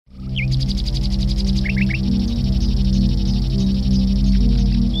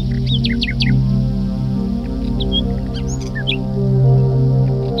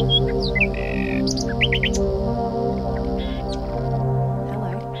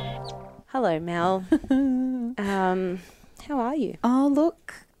Hello, Mel. How are you? Oh,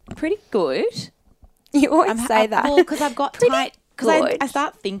 look, pretty good. You always say that. Well, because I've got tight. Because I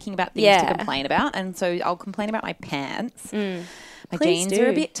start thinking about things Yeah. to complain about, and so I'll complain about my pants. My Please jeans do. are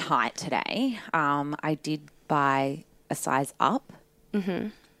a bit tight today. I did buy a size up. Mm-hmm.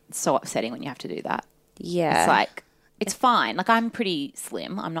 It's so upsetting when you have to do that. Yeah. It's like, it's fine. Like, I'm pretty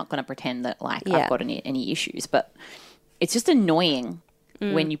slim. I'm not going to pretend that, like, Yeah. I've got any issues. But it's just annoying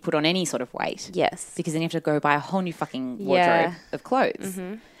when you put on any sort of weight. Yes. Because then you have to go buy a whole new fucking wardrobe of clothes.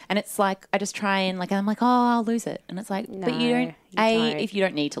 Mm-hmm. And it's like, I just try and, like, I'm like, oh, I'll lose it. And it's like, but you don't, don't. if you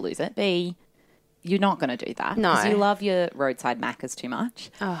don't need to lose it, B, you're not going to do that. No. Because you love your roadside Maccas too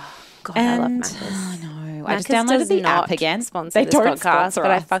much. Oh, God, I love And- Maccas. Oh, no. I just Macca's downloaded does the not app again. Sponsor They this don't podcast, sponsor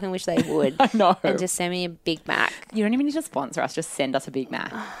but I us. fucking wish they would. I know. And just send me a Big Mac. You don't even need to sponsor us. Just send us a Big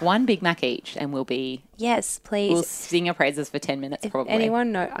Mac. One Big Mac each, and we'll Yes, please. we'll sing your praises for 10 minutes If probably.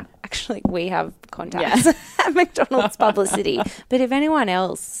 anyone know, actually, we have contacts at McDonald's publicity. But if anyone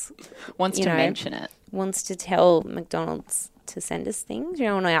else wants to you know, mention it. wants to tell McDonald's to send us things,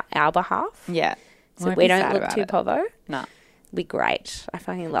 on our behalf, Yeah. so Won't we be don't sad look about too it. povo, No. be great. I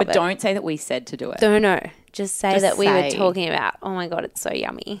fucking love But it. don't say that we said to do it. No. Just say Just that we were say- talking about, oh my God, it's so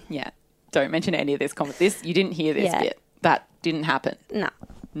yummy. Yeah. Don't mention any of this comment. You didn't hear this Yeah. bit. That didn't happen. No.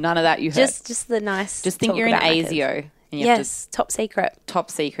 None of that you heard. Just the nice. Just think talk you're in about Macca's. ASIO. And you have Yes, top secret. to top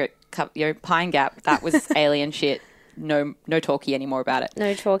secret. Pine Gap. That was alien shit. No talkie anymore about it.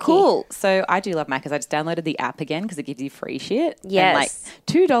 No talkie. Cool. So I do love Macca's. I just downloaded the app again because it gives you free shit. Yes.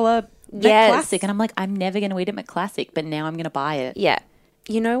 And like $2 Yes. McClassic. And I'm like, I'm never going to eat at McClassic, but now I'm going to buy it. Yeah.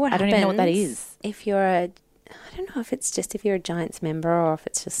 You know what I don't happens? even know what that is. If you're I don't know if it's just if you're a Giants member or if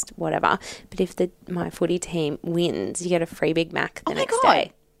it's just whatever. But if my footy team wins, you get a free Big Mac the next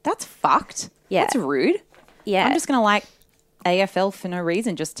day. That's fucked. Yeah. That's rude. Yeah. I'm just going to like AFL for no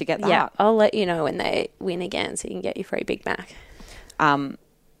reason just to get that. Yeah. I'll let you know when they win again so you can get your free Big Mac.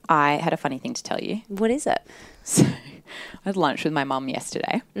 I had a funny thing to tell you. What is it? So I had lunch with my mum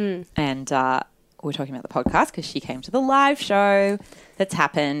yesterday and we were talking about the podcast because she came to the live show that's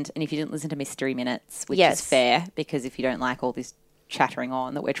happened. And if you didn't listen to Mystery Minutes, which Yes. is fair because if you don't like all this chattering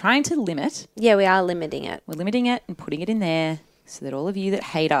on that we're trying to limit, Yeah, we are limiting it. we're limiting it and putting it in there so that all of you that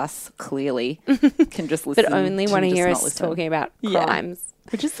hate us clearly can just listen. But only want to just hear not us listen. talking about Yeah. crimes.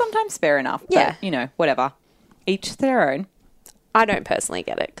 Which is sometimes fair enough. Yeah. But, whatever. Each their own. I don't personally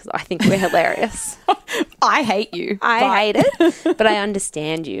get it because I think we're hilarious. I hate you. I hate it, but I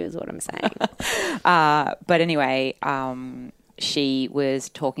understand you is what I'm saying. But anyway, she was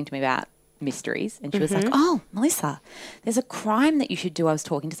talking to me about mysteries and she was like, oh, Melissa, there's a crime that you should do. I was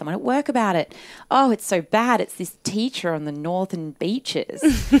talking to someone at work about it. Oh, it's so bad. It's this teacher on the northern beaches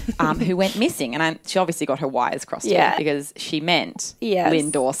who went missing. And she obviously got her wires crossed here because she meant Yes.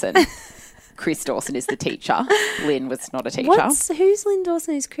 Lynn Dawson. Chris Dawson is the teacher. Lynn was not a teacher. Who's Lynn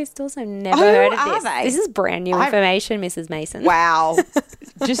Dawson? Who's Chris Dawson? I've never Who heard of are this. they? This is brand new information, Mrs. Mason. Wow.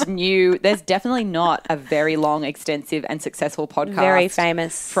 Just new. There's definitely not a very long, extensive and successful podcast. Very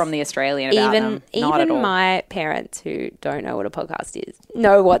famous. From The Australian about them. Not at all. My parents who don't know what a podcast is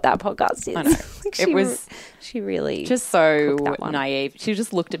know what that podcast is. I know. It was she really just so cooked that one. naive. She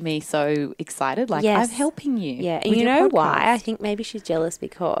just looked at me so excited, like, Yes. I'm helping you. Yeah, and with you your know podcast. why? I think maybe she's jealous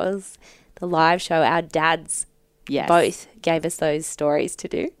because the live show, our dads Yes. both gave us those stories to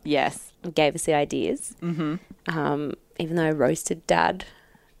do. Yes. Gave us the ideas. Mm-hmm. Even though I roasted Dad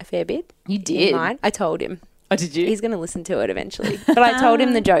a fair bit. You in did. mine. I told him. Oh, did you? He's going to listen to it eventually. But I told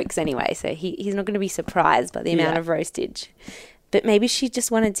him the jokes anyway, so he's not going to be surprised by the amount Yeah. of roastage. But maybe she just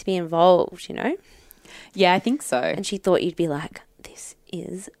wanted to be involved, Yeah, I think so. And she thought you'd be like, this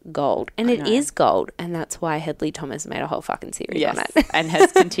is gold. And it is gold. And that's why Hedley Thomas made a whole fucking series on Yes, it. and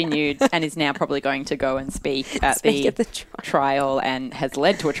has continued and is now probably going to go and speak at Speak the, at the trial. and has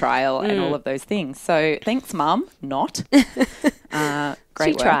led to a trial and all of those things. So thanks, Mum. Not. Great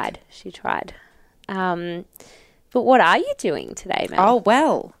She work. tried. She tried. But what are you doing today, Mel? Oh,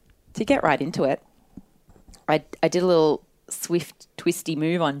 well, to get right into it, I did a little swift, twisty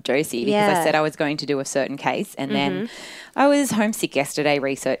move on Josie because Yeah. I said I was going to do a certain case. And then I was homesick yesterday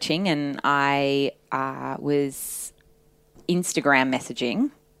researching and I was Instagram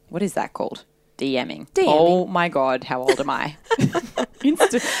messaging. What is that called? DMing. Oh, my God. How old am I?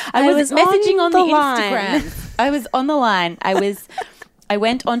 I was messaging on the line. Instagram. I was on the line. I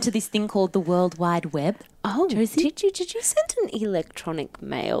went onto this thing called the World Wide Web. Oh, Josie? did you send an electronic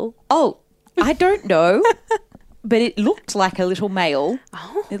mail? Oh, I don't know, but it looked like a little mail.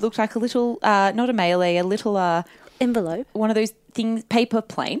 Oh. It looked like a little, not a mail, a little, Envelope? one of those things, paper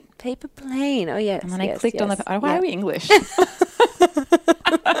plane. Paper plane. Oh, yes. And then I clicked on the, why are we English?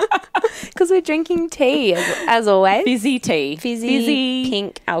 we're drinking tea, as always. Fizzy tea. Fizzy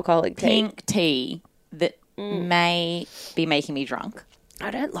pink alcoholic tea. Pink tea that may be making me drunk.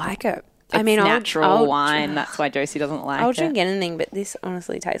 I don't like it. It's natural wine. That's why Josie doesn't like it. I'll drink anything, but this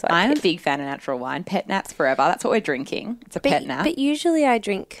honestly tastes like I'm a big fan of natural wine. Pet naps forever. That's what we're drinking. It's a pet nap. But usually I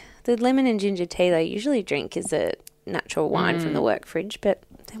drink the lemon and ginger tea that I usually drink is a natural wine from the work fridge, but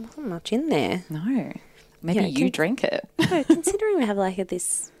there wasn't much in there. No. Maybe you drink it. No, considering we have like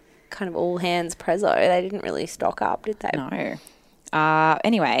this kind of all hands prezzo, they didn't really stock up, did they? No.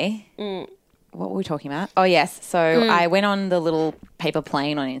 Anyway, what were we talking about? Oh, yes. So I went on the little paper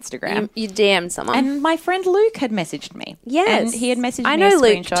plane on Instagram. You DM'd someone. And my friend Luke had messaged me. Yes. And he had messaged I me a know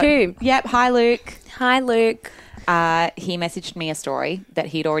Luke screenshot. too. Yep. Hi, Luke. Hi, Luke. He messaged me a story that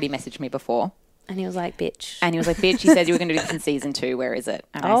he'd already messaged me before. And he was like, bitch. And he was like, bitch, you said you were going to do this in season 2. Where is it?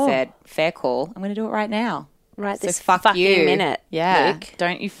 And I said, fair call. I'm going to do it right now. Right So this fuck fucking you. minute, Yeah. Luke.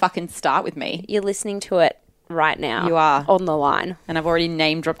 Don't you fucking start with me. You're listening to it right now. You are. On the line. And I've already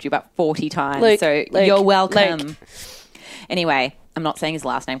name dropped you about 40 times. Luke, so Luke, you're welcome. Luke. Anyway, I'm not saying his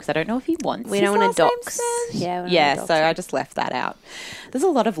last name because I don't know if he wants We his don't want last to name dox. said. Yeah, Yeah, so I just left that out. There's a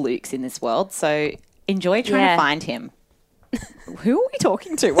lot of Lukes in this world, so enjoy trying to find him. Who are we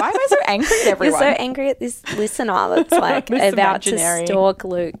talking to? Why am I so angry at everyone? You're so angry at this listener that's like This about imaginary. to stalk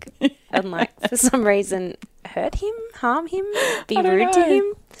Luke and like for some reason hurt him, harm him, be I don't rude to know.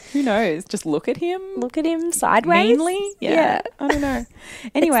 him, Who knows? Just look at him. look at him sideways. Meanly? Yeah. I don't know.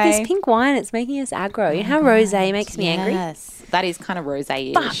 Anyway. It's this pink wine, it's making us aggro. You know how rosé makes me angry? Yes. That is kind of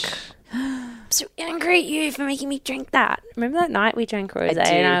rosé-ish. Fuck. I'm so angry at you for making me drink that. Remember that night we drank rosé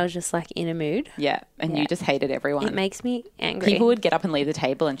and I was just like in a mood? Yeah. And you just hated everyone. It makes me angry. People would get up and leave the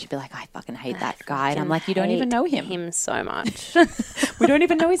table and she'd be like, I fucking hate that guy. And I'm like, you don't even know him. Him so much. We don't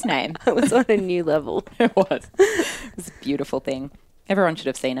even know his name. It was on a new level. It was. It was a beautiful thing. Everyone should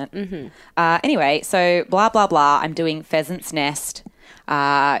have seen it. Anyway, so blah, blah, blah. I'm doing Pheasant's Nest.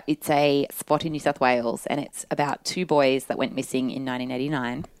 It's a spot in New South Wales and it's about 2 boys that went missing in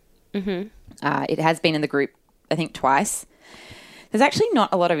 1989. It has been in the group, I think, twice. There's actually not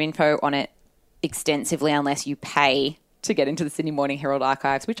a lot of info on it extensively unless you pay to get into the Sydney Morning Herald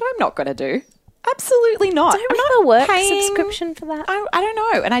archives, which I'm not going to do. Absolutely not. Don't we have a work subscription for that? I don't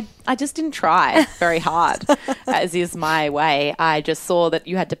know. And I just didn't try very hard, as is my way. I just saw that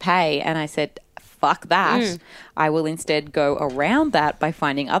you had to pay and I said, fuck that. I will instead go around that by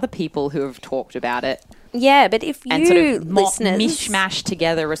finding other people who have talked about it. Yeah, but if you And sort of listeners... mishmash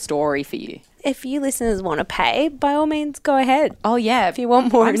together a story for you. If you listeners want to pay, by all means, go ahead. Oh, yeah. If you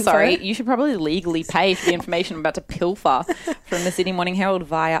want more I'm info. sorry. You should probably legally pay for the information I'm about to pilfer from the Sydney Morning Herald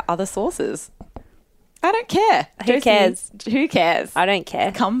via other sources. I don't care. Who cares? Who cares? I don't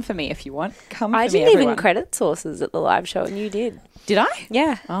care. Come for me if you want. Come I for me, didn't even everyone. credit sources at the live show, and you did. Did I?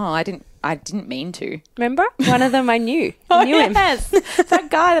 Yeah. Oh, I didn't mean to. Remember? One of them I knew. Oh, knew him. yes. That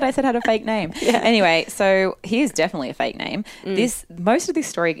guy that I said had a fake name. Yeah. Anyway, so he is definitely a fake name. Most of this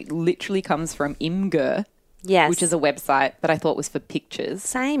story literally comes from Imgur, Yes. which is a website that I thought was for pictures.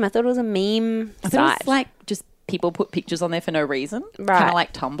 Same. I thought it was a meme I thought site. it was like just people put pictures on there for no reason. Right. Kind of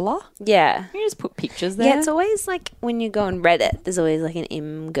like Tumblr. Yeah. You just put pictures there. Yeah, it's always like when you go on Reddit, there's always like an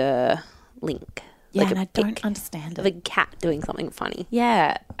Imgur link. Yeah, like and a I don't pic understand of it. a cat doing something funny.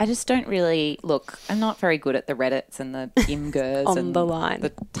 Yeah, I just don't really look. I'm not very good at the Reddits and the Imgurs On and the line. the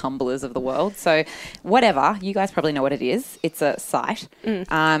Tumblrs of the world. So, whatever. You guys probably know what it is. It's a site,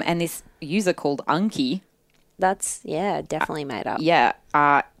 and this user called Unky. That's, definitely made up. Yeah,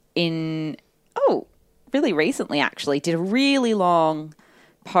 really recently actually did a really long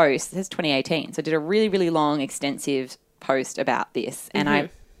post. This is 2018, so did a really, really long, extensive post about this, and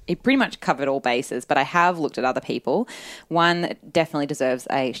it pretty much covered all bases, but I have looked at other people. One that definitely deserves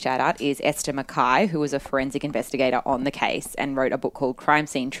a shout out is Esther Mackay, who was a forensic investigator on the case and wrote a book called Crime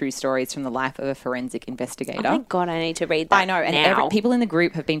Scene: True Stories from the Life of a Forensic Investigator. Oh my God, I need to read that. I know, and people in the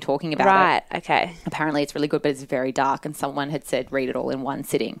group have been talking about it. Right, okay. Apparently it's really good, but it's very dark, and someone had said read it all in one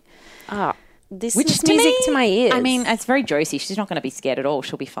sitting. Oh, this Which is to music me, to my ears. I mean, it's very Josie. She's not going to be scared at all.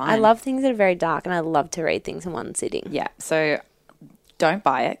 She'll be fine. I love things that are very dark, and I love to read things in one sitting. Yeah, so don't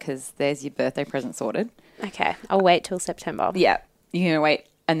buy it because there's your birthday present sorted. Okay, I'll wait till September. Yeah, you're going to wait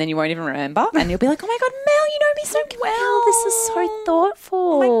and then you won't even remember and you'll be like, oh my God, Mel, you know me so well. This is so thoughtful.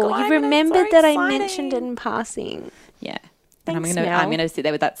 Oh my God, you I know, it's remembered so that I exciting. mentioned it in passing. Yeah. Thanks, and Mel. I'm gonna sit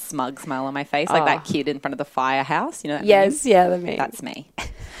there with that smug smile on my face, like that kid in front of the firehouse. You know that Yes, meme? yeah, the meme. That's me.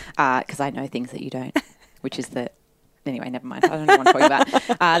 Because I know things that you don't, which is that. Anyway, never mind. I don't know what I'm talking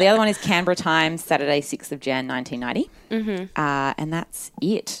about. The other one is Canberra Times, Saturday, 6th of Jan, 1990. And that's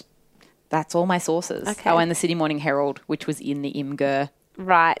it. That's all my sources. Okay. Oh, and the Sydney Morning Herald, which was in the Imgur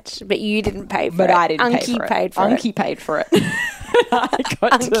Right, but you didn't pay for it. But I didn't pay Unky for it. paid for it. Unky paid for it. I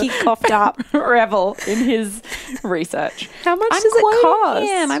got Unky to coughed up. revel in his research. How much I'm does it quoting cost?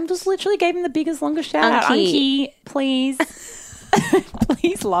 him. I'm just literally gave him the biggest, longest shout out. Unky. Unky, please.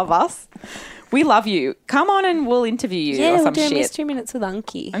 Please love us. We love you. Come on and we'll interview you Yeah, or we'll some do a shit. Mystery Minutes with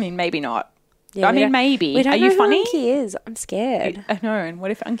Unky. I mean, maybe not. Yeah, I we mean, don't- maybe. We don't Are know you who funny? Unky is. I'm scared. I know. And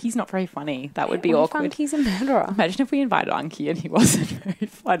what if Unky's not very funny? That would be What awkward. if Unky's a murderer? Imagine if we invited Unky and he wasn't very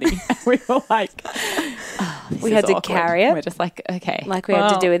funny. And we were like, oh, this We is had to awkward. carry it? We're just like, okay. Like we had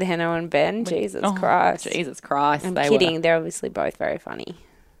to well, do with Hannah and Ben. Jesus oh, Christ. Jesus Christ. I'm they kidding. were. They're obviously both very funny.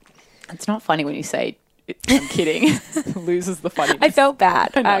 It's not funny when you say, I'm kidding. Loses the funniness. I felt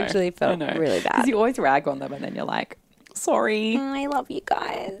bad. I, know, actually felt know. really Because bad. you always rag on them and then you're like, sorry. I love you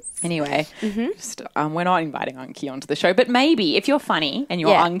guys. Anyway, just, we're not inviting Unky onto the show, but maybe if you're funny and you're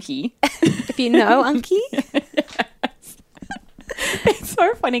Yeah. Unky, If you know Unky, it's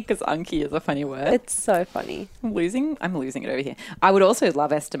so funny because Unky is a funny word. it's so funny. I'm losing it over here. I would also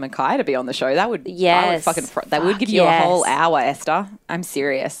love Esther Mackay to be on the show. That would, I would Yes. that would Fuck give you a whole yes. hour, Esther. I'm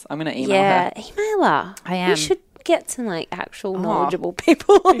serious. I'm going to email Yeah, her. email her. I am. We should get some like actual knowledgeable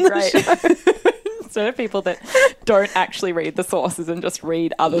people on the Great. show. Instead of people that don't actually read the sources and just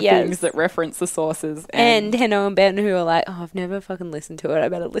read other Yes. things that reference the sources. And Hannah and Ben who are like, oh, I've never fucking listened to it. I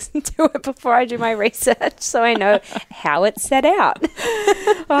better listen to it before I do my research so I know how it's set out.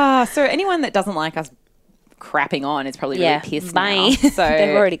 So anyone that doesn't like us crapping on is probably Yeah, really pissed bye. now. So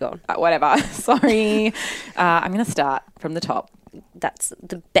They've already gone. Whatever. Sorry. I'm going to start from the top. That's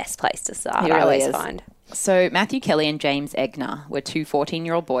the best place to start, It I really always is. find. So Matthew Kelly and James Egner were two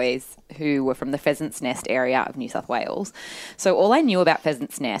 14-year-old boys who were from the Pheasant's Nest area of New South Wales. So all I knew about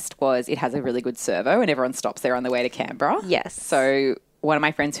Pheasant's Nest was it has a really good servo and everyone stops there on the way to Canberra. Yes. So one of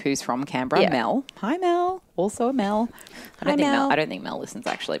my friends who's from Canberra, Yeah. Mel. Hi, Mel. Also a Mel. Hi, Mel. I don't think Mel listens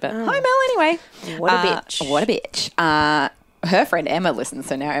actually, but hi, Mel anyway. What a bitch. What a bitch. Her friend Emma listens,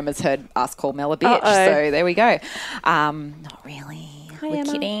 so now Emma's heard us call Mel a bitch. Uh-oh. So there we go. Not really. Hi, We're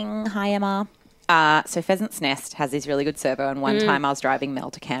Emma. kidding. Hi, Emma. So Pheasant's Nest has this really good servo, and one time I was driving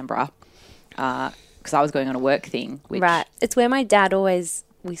Mel to Canberra because I was going on a work thing. Which, Right. It's where my dad always,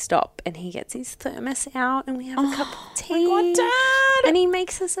 we stop and he gets his thermos out and we have a cup of tea. my God, Dad! And he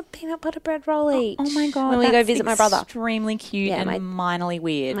makes us a peanut butter bread roll each. Oh my God. When we go that's visit my brother. Extremely cute Yeah, and minorly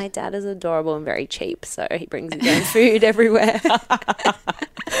weird. My dad is adorable and very cheap, so he brings his own food everywhere.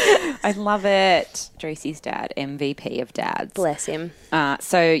 I love it. Tracy's dad, MVP of dads. Bless him.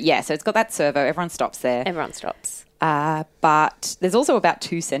 So it's got that servo. Everyone stops there. Everyone stops. But there's also about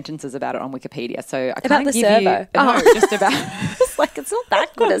 2 sentences about it on Wikipedia. So I About can't the give servo? you no, just about. It's like, it's not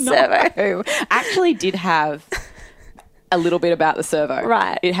that good a servo. No. Actually, did have a little bit about the servo.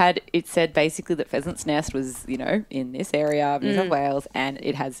 Right. It said basically that Pheasant's Nest was, in this area of New South Wales, and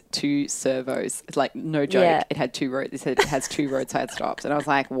it has 2 servos. It's like, no joke. Yeah. It had 2 roads. It said it has 2 roadside stops, and I was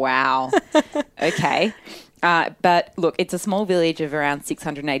like, wow, okay. But look, it's a small village of around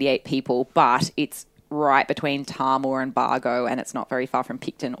 688 people, but it's right between Tarmoor and Bargo, and it's not very far from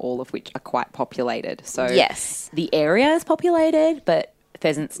Picton, all of which are quite populated. So Yes. the area is populated, but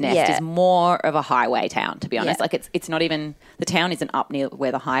Pheasant's Nest Yeah. is more of a highway town, to be honest. Yeah. Like it's not even, the town isn't up near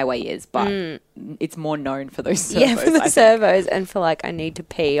where the highway is, but it's more known for those servos. Yeah, for the I think. servos and for like, I need to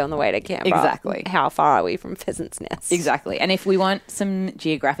pee on the way to Canberra. Exactly. How far are we from Pheasant's Nest? Exactly. And if we want some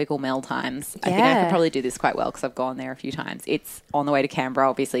geographical Mel times, I think I Yeah. could probably do this quite well because I've gone there a few times. It's on the way to Canberra,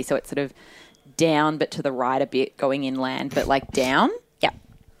 obviously, so it's sort of down but to the right a bit, going inland, but like down. Yeah.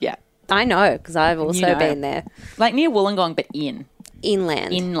 Yeah. I know, because I've also know. been there. Like near Wollongong, but Inland.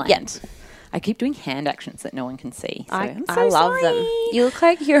 inland. Yep. I keep doing hand actions that no one can see. So I'm I so love them. sorry. You look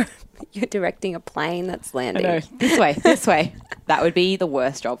like you're directing a plane that's landing. No, this way. That would be the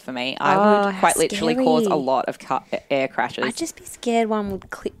worst job for me. I Oh, would how quite literally cause a scary. lot of air crashes. I'd just be scared one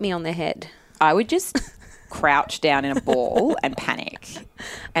would clip me on the head. I would just crouch down in a ball and panic,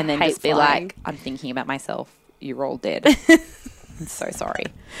 and then Hate just be flying. like, "I'm thinking about myself. You're all dead." I'm so sorry.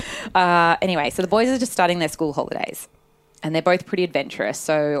 Anyway, so the boys are just starting their school holidays, and they're both pretty adventurous.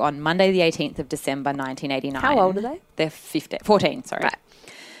 So on Monday, the 18th of December, 1989. How old are they? They're 14. Sorry. Right.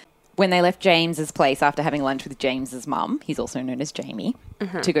 When they left James's place after having lunch with James's mum, he's also known as Jamie,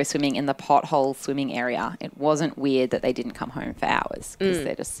 to go swimming in the pothole swimming area, it wasn't weird that they didn't come home for hours because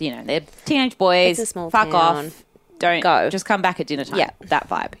they're just, they're teenage boys. It's a small fuck town. off. Don't Go. just come back at dinner time. Yeah. That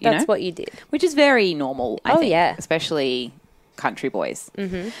vibe, you That's know? what you did Which is very normal, I think. yeah. Especially country boys.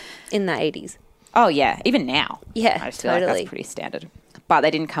 in the 80s. Oh, yeah. Even now. Yeah, I just feel like totally. that's pretty standard. But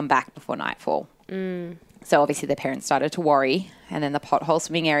they didn't come back before nightfall. So obviously their parents started to worry, and then the pothole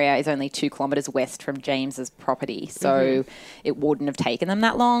swimming area is only 2 kilometres west from James's property, so it wouldn't have taken them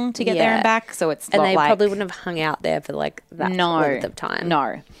that long to get there and back. So it's and not they like, probably wouldn't have hung out there for like that length of time.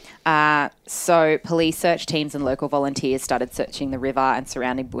 No. So police search teams and local volunteers started searching the river and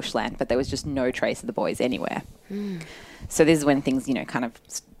surrounding bushland, but there was just no trace of the boys anywhere. So this is when things, kind of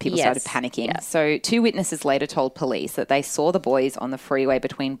people started panicking. Yeah. So 2 witnesses later told police that they saw the boys on the freeway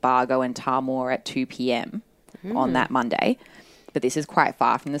between Bargo and Tarmore at 2 p.m. on that Monday. But this is quite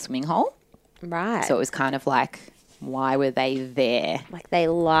far from the swimming hole. Right. So it was kind of like, why were they there? Like they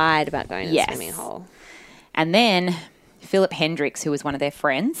lied about going to the swimming hole. And then Philip Hendricks, who was one of their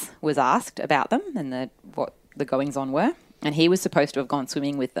friends, was asked about them and what the goings-on were. And he was supposed to have gone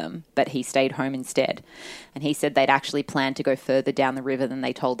swimming with them, but he stayed home instead. And he said they'd actually planned to go further down the river than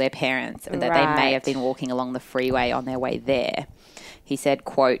they told their parents, and that they may have been walking along the freeway on their way there. He said,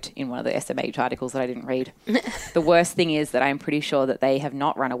 quote, in one of the SMH articles that I didn't read, "The worst thing is that I'm pretty sure that they have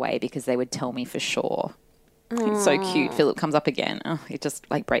not run away because they would tell me for sure." It's so cute. Philip comes up again. Oh, it just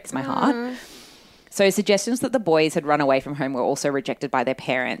breaks my heart. So suggestions that the boys had run away from home were also rejected by their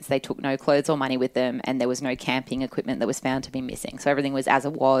parents. They took no clothes or money with them, and there was no camping equipment that was found to be missing. So everything was as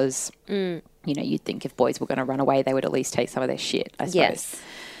it was. You'd think if boys were going to run away, they would at least take some of their shit, I suppose. Yes.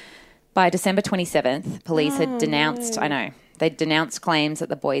 By December 27th, police had denounced, they'd denounced claims that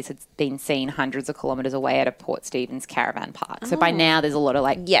the boys had been seen hundreds of kilometres away at a Port Stephens caravan park. So by now there's a lot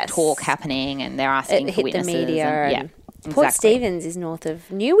of talk happening, and they're asking for witnesses. The media. And, Port Stephens is north of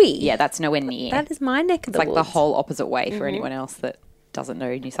Newey. Yeah, that's nowhere near. That is my neck of the woods. It's like the whole opposite way for anyone else that doesn't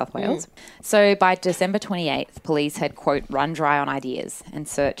know New South Wales. So by December 28th, police had, quote, run dry on ideas, and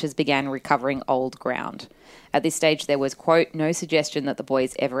searchers began recovering old ground. At this stage, there was, quote, no suggestion that the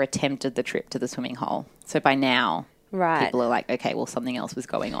boys ever attempted the trip to the swimming hole. So by now, people are like, okay, well, something else was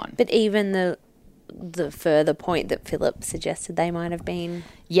going on. But even the further point that Philip suggested they might have been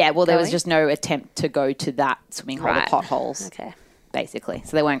there was just no attempt to go to that swimming hole, the potholes, basically.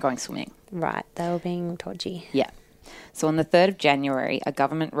 So they weren't going swimming. Right, they were being dodgy. Yeah. So on the 3rd of January, a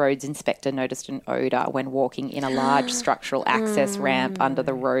government roads inspector noticed an odour when walking in a large structural access ramp under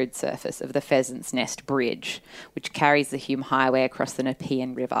the road surface of the Pheasant's Nest Bridge, which carries the Hume Highway across the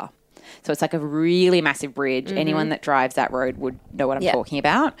Nepean River. So it's like a really massive bridge. Anyone that drives that road would know what I'm talking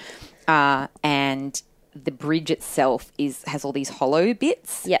about. And the bridge itself has all these hollow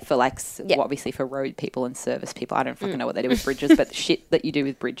bits for obviously for road people and service people. I don't fucking know what they do with bridges, but the shit that you do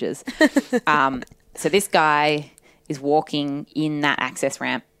with bridges. So this guy is walking in that access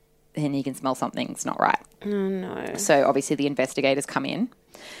ramp and he can smell something's not right. Oh, no. So obviously the investigators come in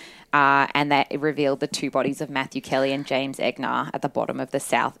and they revealed the 2 bodies of Matthew Kelly and James Egnar at the bottom of the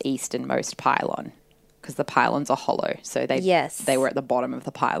southeasternmost pylon, because the pylons are hollow. So they were at the bottom of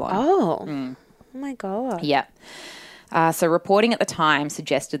the pylon. Oh my God. Yeah. So reporting at the time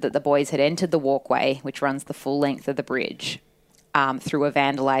suggested that the boys had entered the walkway, which runs the full length of the bridge, through a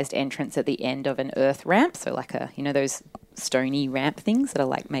vandalised entrance at the end of an earth ramp. So like those stony ramp things that are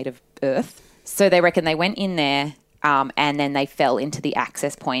like made of earth. So they reckon they went in there and then they fell into the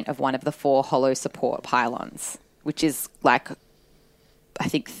access point of one of the 4 hollow support pylons, which is like, I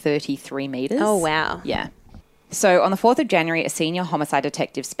think 33 metres. Oh, wow. Yeah. So on the 4th of January, a senior homicide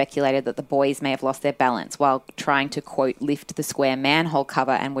detective speculated that the boys may have lost their balance while trying to, quote, lift the square manhole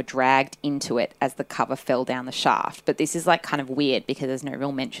cover and were dragged into it as the cover fell down the shaft. But this is like kind of weird because there's no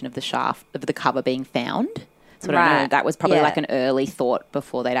real mention of the cover being found. So I don't know. That was probably like an early thought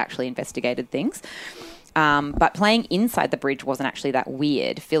before they'd actually investigated things. But playing inside the bridge wasn't actually that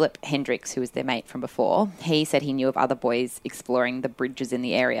weird. Philip Hendricks, who was their mate from before, he said he knew of other boys exploring the bridges in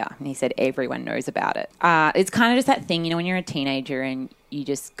the area. And he said everyone knows about it. It's kind of just that thing, when you're a teenager and you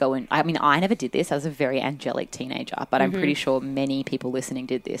just go and... I mean, I never did this. I was a very angelic teenager, but I'm pretty sure many people listening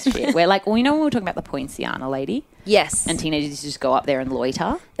did this shit. Where like, when we were talking about the Poinciana lady? Yes. And teenagers just go up there and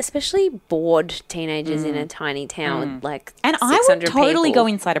loiter. Especially bored teenagers in a tiny town with like And 600 I would totally people. go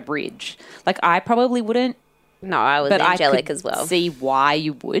inside a bridge. Like, I probably wouldn't. No, I was but angelic I could as well. See why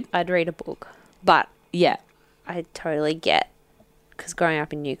you would. I'd read a book. But yeah, I totally get, because growing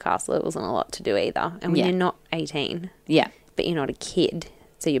up in Newcastle, it wasn't a lot to do either. And when you're not 18, but you're not a kid,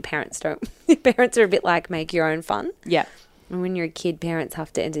 so your parents don't. Your parents are a bit like make your own fun. Yeah. And when you're a kid, parents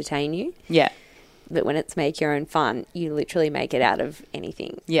have to entertain you. Yeah. But when it's make your own fun, you literally make it out of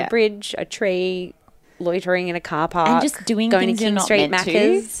anything. Yeah. A bridge, a tree, loitering in a car park. And just doing going things to King you're not Street meant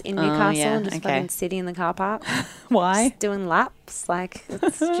Macca's to. in Newcastle and just okay. fucking sitting in the car park. Why? Just doing laps. Like,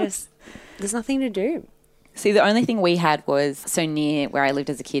 it's just, there's nothing to do. See, the only thing we had was, so near where I lived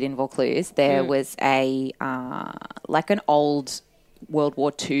as a kid in Vaucluse, there was a, like an old World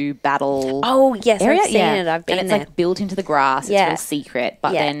War II battle. Oh, yes, area. I've seen it. I've been and it's there. like built into the grass. It's real secret.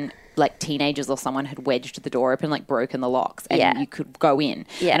 But then like teenagers or someone had wedged the door open, like broken the locks, and you could go in.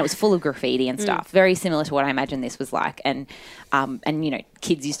 And it was full of graffiti and stuff. Very similar to what I imagine this was like. And you know,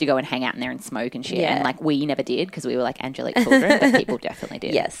 kids used to go and hang out in there and smoke and shit. And like we never did because we were like angelic children, but people definitely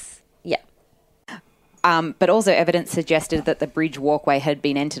did. Yes. Yeah. But also evidence suggested that the bridge walkway had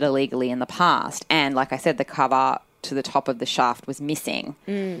been entered illegally in the past. And like I said, the cover to the top of the shaft was missing.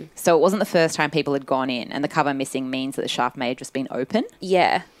 So it wasn't the first time people had gone in, and the cover missing means that the shaft may have just been open.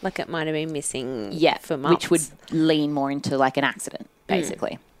 Yeah, like it might have been missing for months. Which would lean more into like an accident,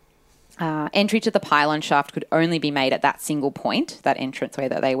 basically. Entry to the pylon shaft could only be made at that single point, that entranceway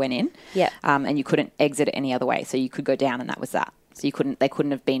that they went in. Yeah. And you couldn't exit it any other way. So you could go down and that was that. So they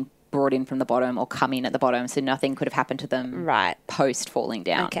couldn't have been brought in from the bottom or come in at the bottom. So nothing could have happened to them post falling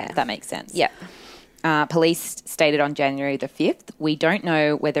down, if that makes sense. Yeah. Police stated on January the 5th, we don't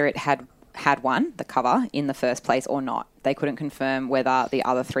know whether it had one, the cover, in the first place or not. They couldn't confirm whether the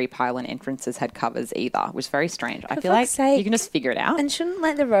other 3 pylon entrances had covers either, which is very strange. I feel like you can just figure it out. And shouldn't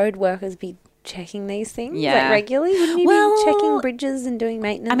like the road workers be checking these things like, regularly? Wouldn't you be checking bridges and doing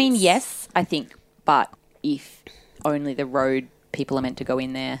maintenance? I mean, yes, I think, but if only the road people are meant to go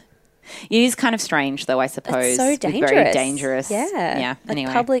in there. It is kind of strange, though, I suppose. It's so dangerous. Very dangerous. Yeah. Yeah. Like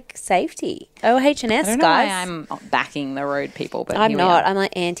anyway. Public safety. OH&S, guys. I don't know why I'm backing the road people, but I'm not. I'm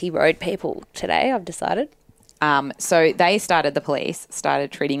like anti-road people today, I've decided. So the police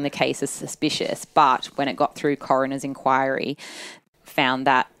started treating the case as suspicious, but when it got through coroner's inquiry, found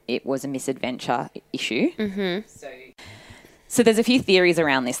that it was a misadventure issue. Mm-hmm. So there's a few theories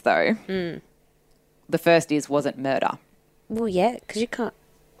around this, though. The first is, was it murder? Well, yeah, because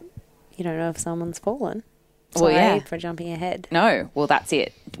you don't know if someone's fallen. Sorry for jumping ahead. No, well, that's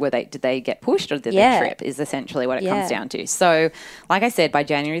it. Did they get pushed or did they trip is essentially what it comes down to. So, like I said, by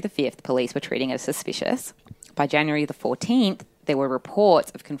January the 5th, police were treating it as suspicious. By January the 14th, there were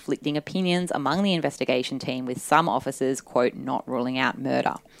reports of conflicting opinions among the investigation team, with some officers, quote, not ruling out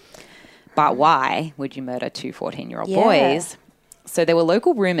murder. But why would you murder 2 14-year-old boys? So there were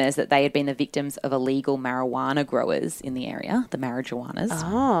local rumours that they had been the victims of illegal marijuana growers in the area, the marijuanas.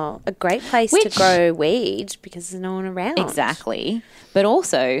 Oh, a great place to grow weed because there's no one around. Exactly. But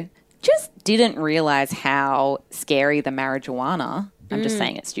also just didn't realise how scary the marijuana, I'm just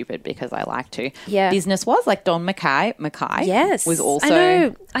saying it's stupid because I like to, business was. Like Don Mackay was also... I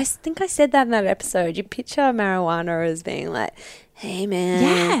know. I think I said that in that episode. You picture marijuana as being like, hey, man.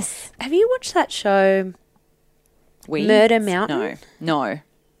 Yes. Have you watched that show... Murder Mountain? No.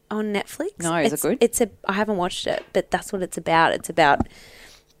 On Netflix? No, is it good? I haven't watched it, but that's what it's about. It's about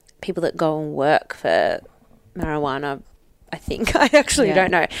people that go and work for marijuana, I think. I actually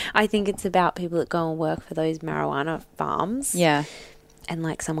don't know. I think it's about people that go and work for those marijuana farms. Yeah. And,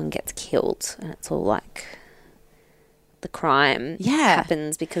 like, someone gets killed and it's all, like, the crime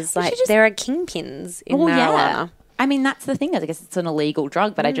happens because, like, there are kingpins in marijuana. Yeah. I mean, that's the thing. I guess it's an illegal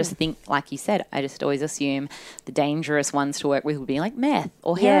drug, but I just think, like you said, I just always assume the dangerous ones to work with would be like meth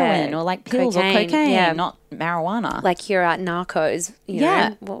or heroin or like pills or cocaine, not marijuana. Like you're at Narcos, you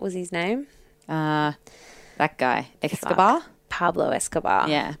know. What was his name? That guy. Escobar? Pablo Escobar.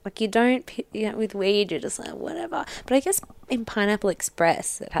 Yeah. Like you don't, with weed, you're just like, whatever. But I guess in Pineapple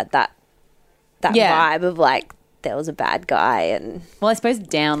Express, it had that vibe of like, there was a bad guy and... Well, I suppose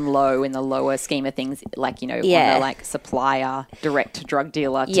down low in the lower scheme of things, like, you know, on the like supplier, direct to drug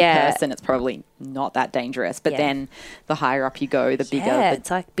dealer to person, it's probably not that dangerous. But then the higher up you go, the bigger it's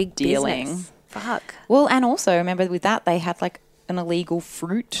like big dealing. Business. Fuck. Well, and also, remember with that, they had like an illegal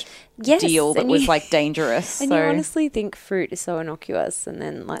fruit deal that was like dangerous. And you honestly think fruit is so innocuous and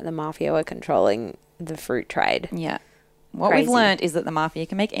then like the mafia were controlling the fruit trade. Yeah. What we've learned is that the mafia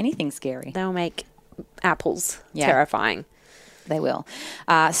can make anything scary. They'll make... apples terrifying. They will.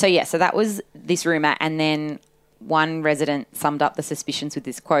 So that was this rumour, and then one resident summed up the suspicions with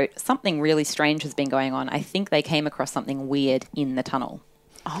this quote: something really strange has been going on. I think they came across something weird in the tunnel.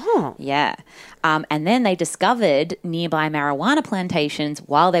 Oh. Yeah. And then they discovered nearby marijuana plantations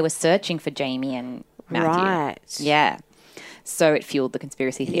while they were searching for Jamie and Matthew. Right. Yeah. So it fueled the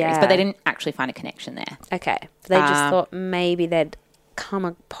conspiracy theories, but they didn't actually find a connection there. Okay. They just thought maybe they'd come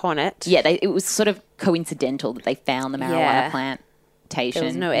upon it. Yeah, it was sort of coincidental that they found the marijuana plantation there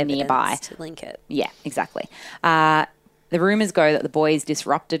was no evidence nearby to link it. Yeah, exactly. The rumours go that the boys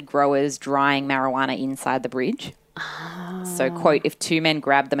disrupted growers drying marijuana inside the bridge. Oh. So, quote, if 2 men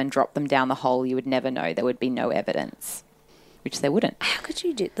grabbed them and dropped them down the hole, you would never know. There would be no evidence, which they wouldn't. How could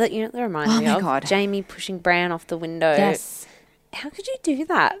you do that? You know, that reminds me of Jamie pushing Brown off the window. Yes. How could you do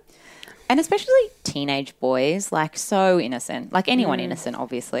that? And especially teenage boys, like so innocent. Like anyone innocent,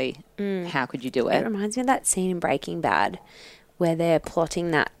 obviously. How could you do It it? reminds me of that scene in Breaking Bad where they're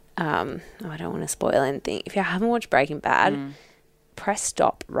plotting that. I don't want to spoil anything. If you haven't watched Breaking Bad, press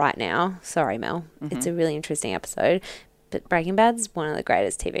stop right now. Sorry, Mel. It's a really interesting episode. But Breaking Bad's one of the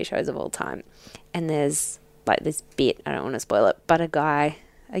greatest TV shows of all time. And there's like this bit, I don't want to spoil it, but a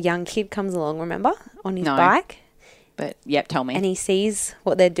young kid comes along, remember, on his bike. But, yep, tell me. And he sees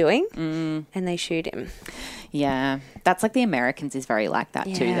what they're doing and they shoot him. Yeah. That's like the Americans is very like that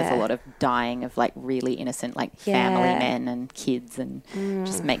too. There's a lot of dying of like really innocent like family men and kids and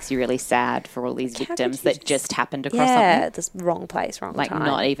just makes you really sad for all these victims that just happened across something. Yeah, just wrong place, wrong like time. Like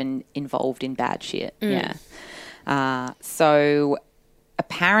not even involved in bad shit. Yeah. So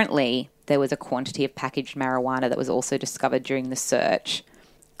apparently there was a quantity of packaged marijuana that was also discovered during the search,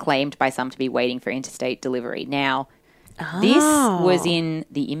 claimed by some to be waiting for interstate delivery. Now, this was in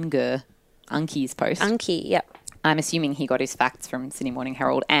the Imgur, Unki's post. Unki, yep. I'm assuming he got his facts from Sydney Morning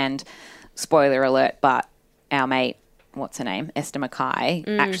Herald. And spoiler alert, but our mate, what's her name, Esther Mackay,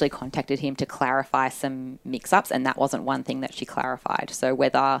 actually contacted him to clarify some mix-ups, and that wasn't one thing that she clarified. So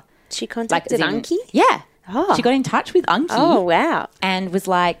whether... She contacted Unki? Yeah. Oh. She got in touch with Unki. Oh, wow. And was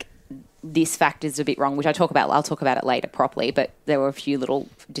like, this fact is a bit wrong, which I'll talk about it later properly, but there were a few little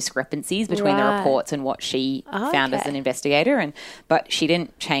discrepancies between the reports and what she found as an investigator, but she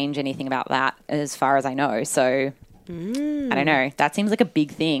didn't change anything about that as far as I know. So I don't know. That seems like a big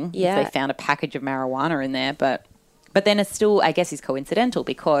thing if they found a package of marijuana in there, but then it's still, I guess, is coincidental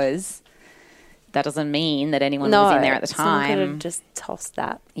because that doesn't mean that anyone was in there at the time. Someone could have just tossed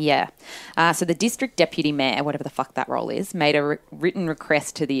that. Yeah. So the district deputy mayor, whatever the fuck that role is, made a written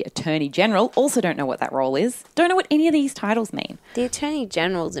request to the attorney general. Also don't know what that role is. Don't know what any of these titles mean. The attorney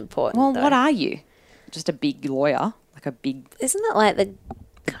general's important. Well, though. what are you? Just a big lawyer? Like a big... Isn't it like the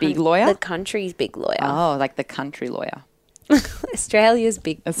big lawyer? The country's big lawyer. Oh, like the country lawyer. Australia's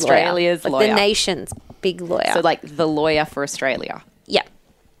big lawyer. Lawyer. The nation's big lawyer. So like the lawyer for Australia. Yeah.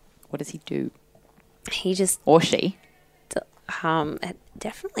 What does he do? He just... Or she.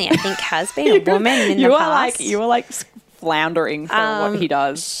 Definitely, I think, has been a woman in the past. You were like floundering for what he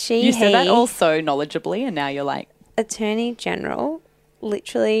does. You said that all so knowledgeably, and now you're like... Attorney General,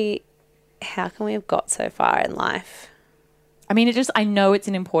 literally, how can we have got so far in life? I mean, I know it's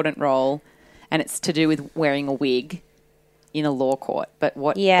an important role, and it's to do with wearing a wig in a law court, but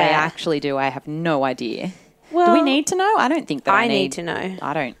what they actually do, I have no idea. Well, do we need to know? I don't think that I need to know.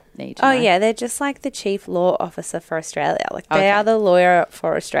 I don't need to know. Oh, yeah, they're just like the chief law officer for Australia. Like, they are the lawyer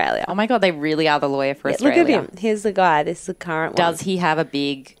for Australia. Oh, my God, they really are the lawyer for Australia. Look at him. Here's the guy. This is the current one. Does he have a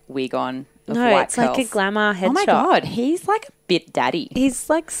big wig on of No, white it's curls? like a glamour headshot. Oh, my God, he's like a bit daddy. He's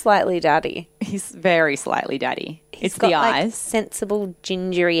like slightly daddy. He's very slightly daddy. He's it's got the like eyes. Sensible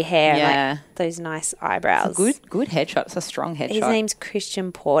gingery hair. Yeah. Like those nice eyebrows. It's a good headshot. It's a strong headshot. His name's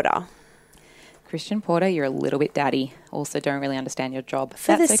Christian Porter. Christian Porter, you're a little bit daddy. Also don't really understand your job.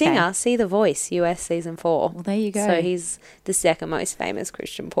 For the singer, See the Voice, US Season 4. Well, there you go. So he's the second most famous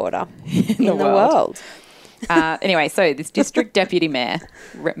Christian Porter in the world. Anyway, so this district deputy mayor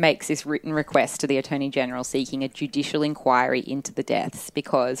makes this written request to the Attorney General seeking a judicial inquiry into the deaths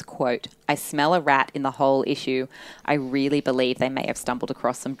because, quote, I smell a rat in the whole issue. I really believe they may have stumbled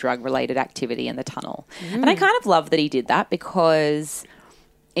across some drug-related activity in the tunnel. And I kind of love that he did that because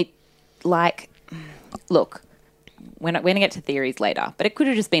it, like... Look, we're going to get to theories later, but it could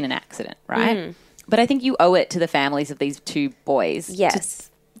have just been an accident, right? But I think you owe it to the families of these two boys to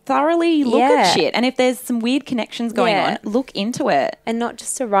thoroughly look at shit. And if there's some weird connections going on, look into it. And not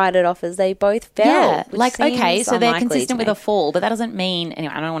just to write it off as they both fell. Yeah, like, okay, so they're consistent with a fall, but that doesn't mean...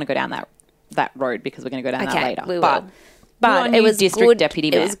 Anyway, I don't want to go down that road because we're going to go down that later. We will. But it was district deputy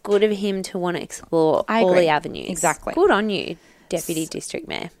mayor. It was good of him to want to explore all the avenues. Exactly. Good on you, Deputy District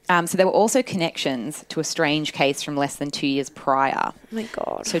Mayor. So there were also connections to a strange case from less than 2 years prior. Oh, my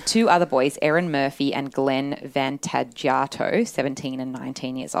God. So two other boys, Erin Murphy and Glenn Vantagiato, 17 and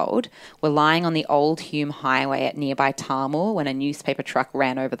 19 years old, were lying on the old Hume Highway at nearby Tarmore when a newspaper truck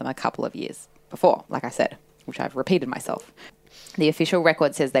ran over them a couple of years before, like I said, which I've repeated myself. The official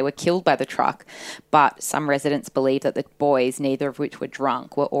record says they were killed by the truck, but some residents believe that the boys, neither of which were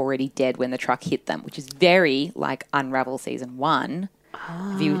drunk, were already dead when the truck hit them, which is very like Unravel Season 1.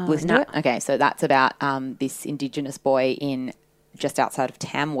 Have you listened to it? Okay, so that's about this Indigenous boy in just outside of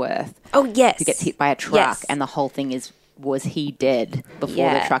Tamworth. Oh, yes. Who gets hit by a truck, and the whole thing is, was he dead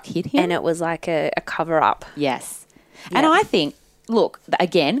before the truck hit him? And it was like a cover-up. Yes. Yep. And I think... Look,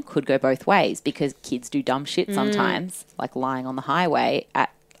 again, could go both ways because kids do dumb shit sometimes, like lying on the highway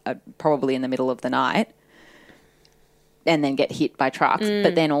at probably in the middle of the night. and then get hit by trucks.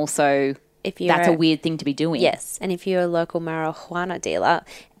 But then also that's a weird thing to be doing. Yes. And if you're a local marijuana dealer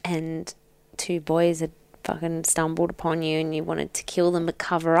and two boys had fucking stumbled upon you and you wanted to kill them but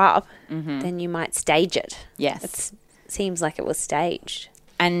cover up, then you might stage it. Yes. It seems like it was staged.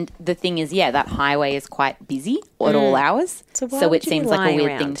 And the thing is, that highway is quite busy at all hours. So it seems like a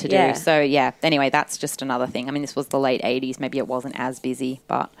weird thing to do. So, anyway, that's just another thing. I mean, this was the late 80s. Maybe it wasn't as busy,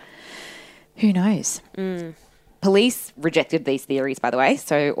 but who knows? Police rejected these theories, by the way.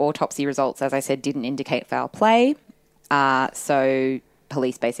 So autopsy results, as I said, didn't indicate foul play. So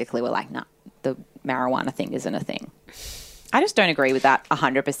police basically were like, nah, the marijuana thing isn't a thing. I just don't agree with that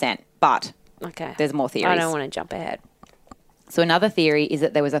 100%, but there's more theories. I don't want to jump ahead. So another theory is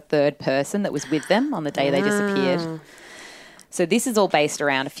that there was a third person that was with them on the day they disappeared. So this is all based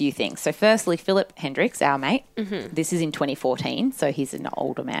around a few things. So firstly, Philip Hendricks, our mate, this is in 2014. So he's an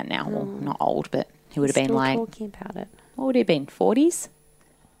older man now. Well, not old, but he would have been like... talking about it. What would he have been, 40s?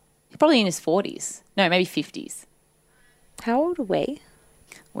 He's probably in his 40s. No, maybe 50s. How old are we?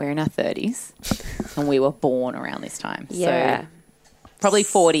 We're in our 30s. And we were born around this time. Yeah. So probably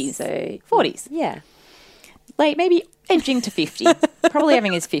 40s. So, 40s. Yeah. Like maybe edging to 50. Probably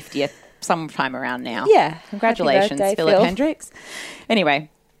having his 50th sometime around now. Yeah. Congratulations, Happy birthday, Philip Phil. Hendricks. Anyway,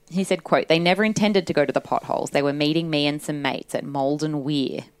 he said, quote, "They never intended to go to the potholes. They were meeting me and some mates at Malden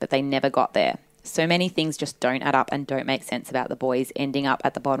Weir, but they never got there. So many things just don't add up and don't make sense about the boys ending up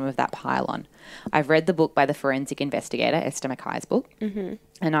at the bottom of that pylon. I've read the book by the forensic investigator, Esther Mackay's book,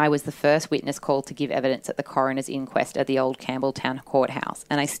 and I was the first witness called to give evidence at the coroner's inquest at the old Campbelltown courthouse,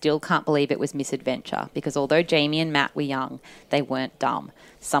 and I still can't believe it was misadventure because although Jamie and Matt were young, they weren't dumb.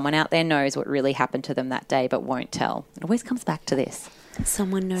 Someone out there knows what really happened to them that day but won't tell." It always comes back to this.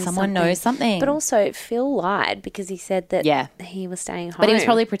 Someone knows something. But also, Phil lied because he said that he was staying home. But he was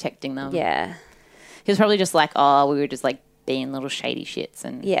probably protecting them. Yeah. He was probably just like, we were just like being little shady shits.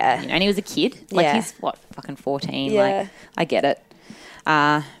 And, and he was a kid. Like he's, fucking 14. Yeah. Like, I get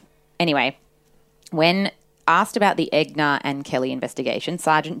it. Anyway, when asked about the Egner and Kelly investigation,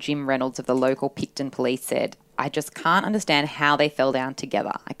 Sergeant Jim Reynolds of the local Picton police said, "I just can't understand how they fell down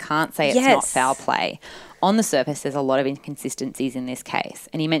together. I can't say it's not foul play. On the surface, there's a lot of inconsistencies in this case."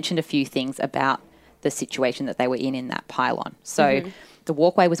 And he mentioned a few things about the situation that they were in that pylon. So the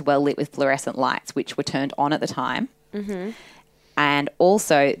walkway was well lit with fluorescent lights, which were turned on at the time. And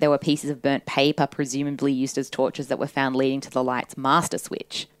also there were pieces of burnt paper presumably used as torches that were found leading to the light's master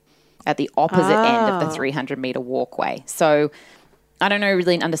switch at the opposite end of the 300-metre walkway. So I don't know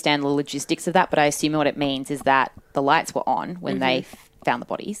really understand the logistics of that, but I assume what it means is that the lights were on when they found the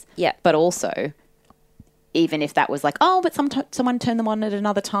bodies. Yeah. But also, even if that was like, but someone turned them on at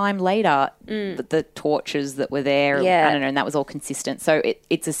another time later, the torches that were there, I don't know, and that was all consistent. So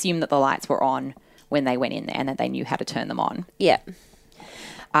it's assumed that the lights were on when they went in there and that they knew how to turn them on. Yeah.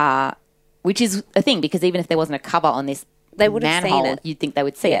 Which is a thing because even if there wasn't a cover on this they would have manhole, seen it. you'd think they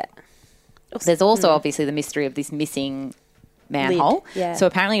would see it. There's also obviously the mystery of this missing manhole. Lid, yeah. So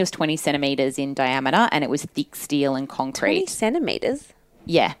apparently it was 20 centimetres in diameter and it was thick steel and concrete. 20 centimetres?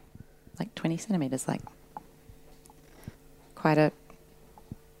 Yeah. Like 20 centimetres, like quite a...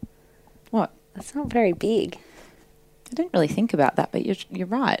 What? That's not very big. I didn't really think about that, but you're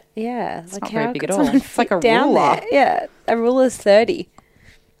right. Yeah. It's not very big at all. It's like a down ruler. There? Yeah. A ruler's 30.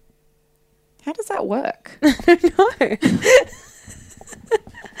 How does that work? I don't know.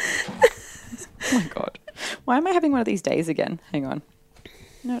 Oh my God. Why am I having one of these days again? Hang on.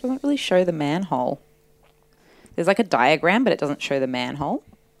 No, it doesn't really show the manhole. There's like a diagram, but it doesn't show the manhole.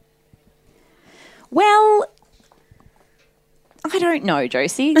 Well, I don't know,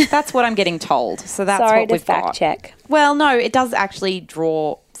 Josie. That's what I'm getting told. So that's Sorry what we've to fact got. check. Well, no, it does actually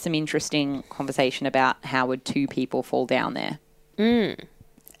draw some interesting conversation about how would two people fall down there.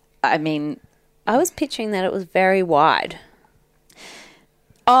 I mean... I was picturing that it was very wide.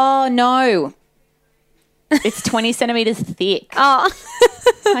 Oh, no. It's 20 centimetres thick. Oh.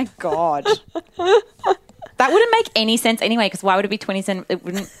 My God. That wouldn't make any sense anyway, because why would it be 20 centimetres? It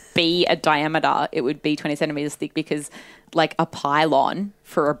wouldn't be a diameter. It would be 20 centimetres thick because, like, a pylon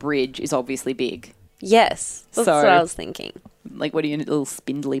for a bridge is obviously big. Yes. That's what I was thinking. Like, what are you, a little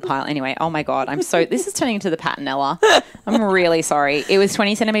spindly pile? Anyway, oh my God, this is turning into the Patinella. I'm really sorry. It was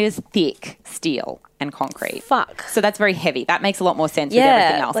 20 centimetres thick steel and concrete. Fuck. So that's very heavy. That makes a lot more sense with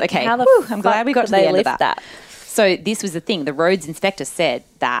everything else. Like okay. How the I'm glad we got to the end of that. that. So this was the thing. The roads inspector said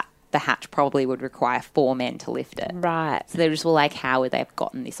that the hatch probably would require 4 men to lift it. Right. So they just were like, how would they have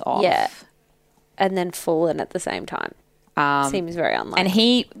gotten this off? Yeah. And then fallen at the same time. Seems very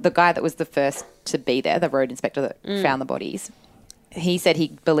unlikely. And the guy that was the first to be there, the road inspector that found the bodies, he said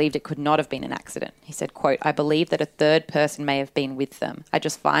he believed it could not have been an accident. He said, quote, "I believe that a third person may have been with them. I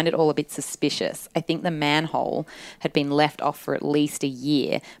just find it all a bit suspicious. I think the manhole had been left off for at least a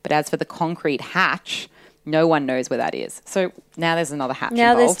year. But as for the concrete hatch, no one knows where that is." So now there's another hatch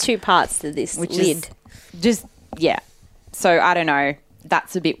Now involved, there's two parts to this which lid. Yeah. So I don't know.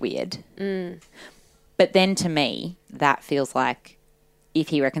 That's a bit weird. But then to me, that feels like if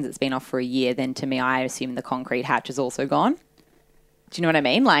he reckons it's been off for a year, then to me, I assume the concrete hatch is also gone. Do you know what I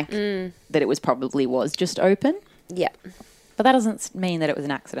mean? Like that it was just open. Yeah. But that doesn't mean that it was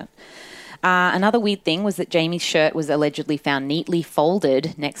an accident. Another weird thing was that Jamie's shirt was allegedly found neatly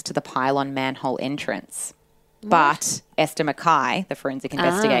folded next to the pylon manhole entrance. But Esther Mackay, the forensic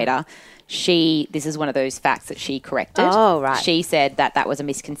investigator, this is one of those facts that she corrected. Oh, right. She said that that was a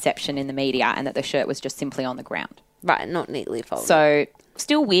misconception in the media and that the shirt was just simply on the ground. Right, not neatly folded. So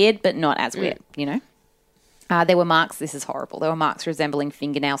still weird, but not as weird, you know? There were marks, this is horrible, there were marks resembling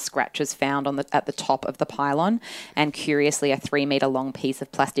fingernail scratches found at the top of the pylon, and curiously a 3-metre long piece of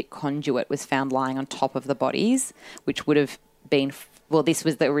plastic conduit was found lying on top of the bodies, which would have been, well, this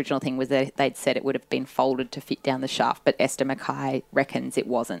was the original thing, was that they'd said it would have been folded to fit down the shaft, but Esther Mackay reckons it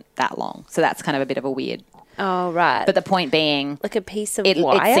wasn't that long. So that's kind of a bit of a weird. Oh, right. But the point being... Like a piece of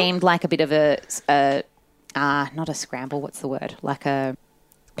wire? It seemed like a bit of not a scramble, what's the word? Like a...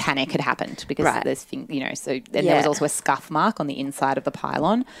 panic had happened because there's, there was also a scuff mark on the inside of the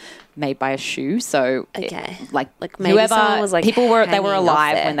pylon made by a shoe. So, like maybe whoever someone was like people were, they were hanging alive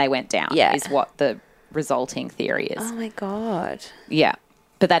off there. when they went down. Yeah. Is what the resulting theory is. Oh my God. Yeah,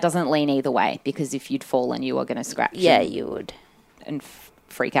 but that doesn't lean either way because if you'd fallen, you were going to scratch. Yeah, you would, and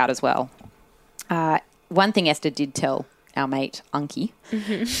freak out as well. One thing Esther did tell our mate Unky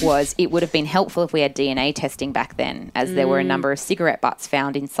was it would have been helpful if we had DNA testing back then, as there were a number of cigarette butts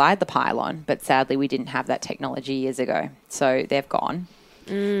found inside the pylon, but sadly we didn't have that technology years ago. So they've gone.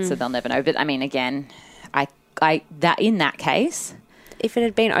 So they'll never know. But I mean, again, in that case, if it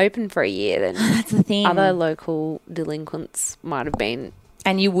had been open for a year, then that's the thing. Other local delinquents might have been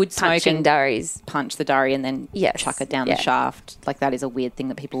and you would smoke and durries. Punch the durry and then chuck it down the shaft. Like that is a weird thing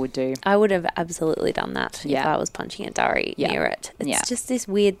that people would do. I would have absolutely done that if I was punching a durry near it. It's just this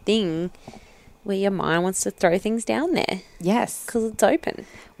weird thing where your mind wants to throw things down there. Yes. Because it's open.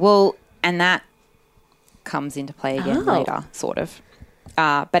 Well, and that comes into play again later, sort of.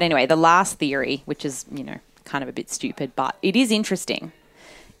 But anyway, the last theory, which is, kind of a bit stupid, but it is interesting,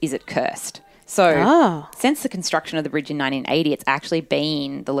 is it cursed? So since the construction of the bridge in 1980, it's actually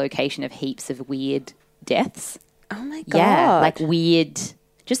been the location of heaps of weird deaths. Oh, my God. Yeah, like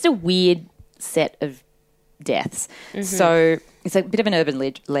just a weird set of deaths. So it's a bit of an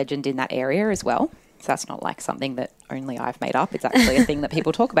urban legend in that area as well. So that's not like something that only I've made up. It's actually a thing that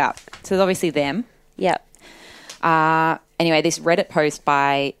people talk about. So there's obviously them. Yep. Anyway, this Reddit post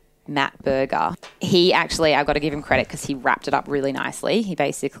by Matt Berger, he actually, I've got to give him credit because he wrapped it up really nicely. He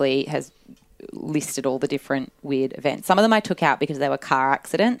basically has listed all the different weird events. Some of them I took out because they were car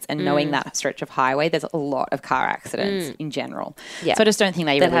accidents, and knowing that stretch of highway, there's a lot of car accidents in general. Yeah. So I just don't think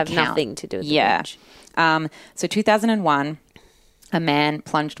they really have count. nothing to do with the bridge. So 2001, a man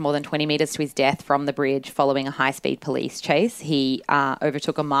plunged more than 20 metres to his death from the bridge following a high-speed police chase. He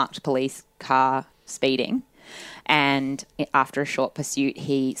overtook a marked police car speeding, and after a short pursuit,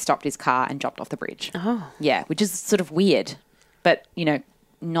 he stopped his car and jumped off the bridge. Oh. Yeah, which is sort of weird, but,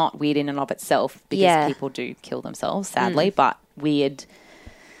 not weird in and of itself because people do kill themselves, sadly, but weird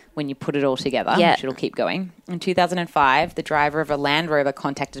when you put it all together, which it'll keep going. In 2005, the driver of a Land Rover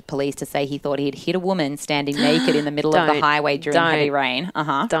contacted police to say he thought he had hit a woman standing naked in the middle of the highway during heavy rain.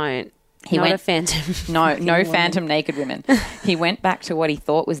 Don't. He Not went, a phantom. No phantom naked women. He went back to what he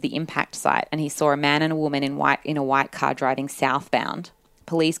thought was the impact site, and he saw a man and a woman in a white car driving southbound.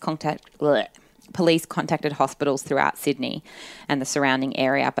 Police contacted hospitals throughout Sydney and the surrounding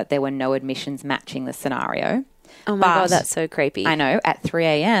area, but there were no admissions matching the scenario. Oh my God, that's so creepy. I know. At 3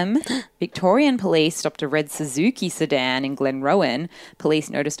 a.m, Victorian police stopped a red Suzuki sedan in Glenrowan. Police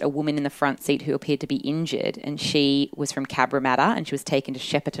noticed a woman in the front seat who appeared to be injured, and she was from Cabramatta, and she was taken to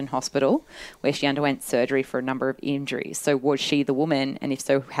Shepparton Hospital, where she underwent surgery for a number of injuries. So was she the woman? And if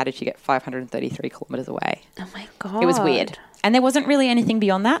so, how did she get 533 kilometres away? Oh my God. It was weird. And there wasn't really anything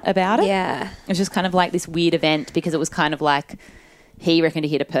beyond that about it. Yeah. It was just kind of like this weird event because it was kind of like he reckoned he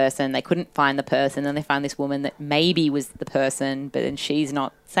hit a person. They couldn't find the person. Then they found this woman that maybe was the person, but then she's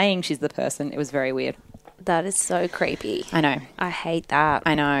not saying she's the person. It was very weird. That is so creepy. I know. I hate that.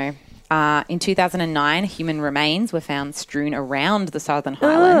 I know. In 2009, human remains were found strewn around the Southern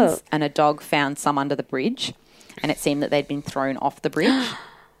Highlands, and a dog found some under the bridge, and it seemed that they'd been thrown off the bridge.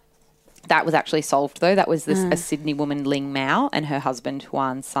 That was actually solved, though. That was a Sydney woman, Ling Mao, and her husband,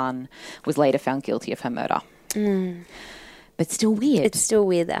 Huan Sun, was later found guilty of her murder. But still weird. It's still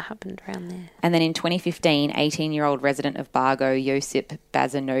weird that happened around there. And then in 2015, 18-year-old resident of Bargo, Josip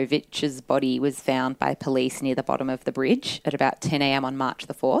Bazanovic's body was found by police near the bottom of the bridge at about 10 a.m. on March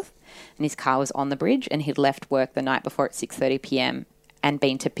the 4th. And his car was on the bridge, and he'd left work the night before at 6:30 p.m. and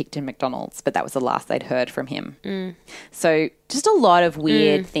been to Picton McDonald's, but that was the last they'd heard from him. So just a lot of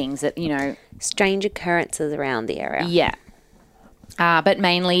weird things that, Strange occurrences around the area. Yeah. But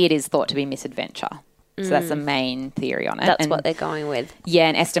mainly it is thought to be misadventure. So that's the main theory on it. That's what they're going with. Yeah,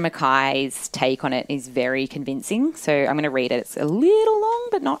 and Esther Mackay's take on it is very convincing. So I'm going to read it. It's a little long,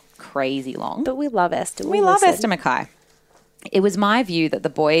 but not crazy long. But we love Esther. We love Esther Mackay. It was my view that the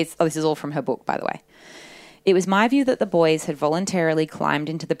boys... Oh, this is all from her book, by the way. It was my view that the boys had voluntarily climbed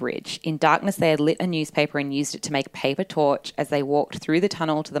into the bridge. In darkness, they had lit a newspaper and used it to make a paper torch as they walked through the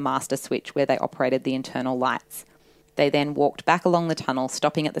tunnel to the master switch where they operated the internal lights. They then walked back along the tunnel,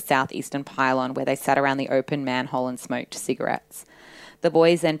 stopping at the southeastern pylon where they sat around the open manhole and smoked cigarettes. The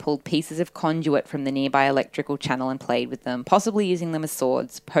boys then pulled pieces of conduit from the nearby electrical channel and played with them, possibly using them as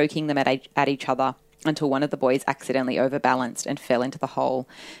swords, poking them at each other until one of the boys accidentally overbalanced and fell into the hole,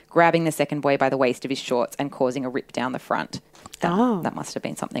 grabbing the second boy by the waist of his shorts and causing a rip down the front. That must have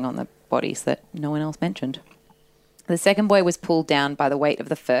been something on the bodies that no one else mentioned. The second boy was pulled down by the weight of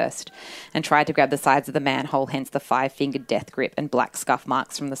the first and tried to grab the sides of the manhole, hence the 5-fingered death grip and black scuff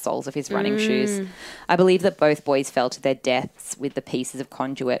marks from the soles of his running shoes. I believe that both boys fell to their deaths with the pieces of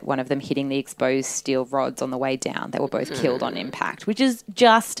conduit, one of them hitting the exposed steel rods on the way down. They were both killed on impact, which is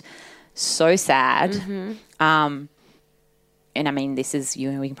just so sad. And I mean, this is, we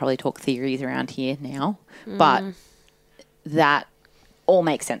can probably talk theories around here now, but that all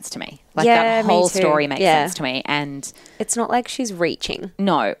makes sense to me. Like that whole story makes sense to me. And it's not like she's reaching.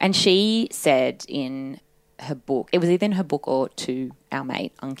 No. And she said in her book, it was either in her book or to our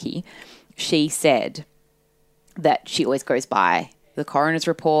mate, Unky, she said that she always goes by the coroner's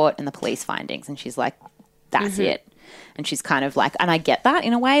report and the police findings. And she's like, that's it. And she's kind of like, and I get that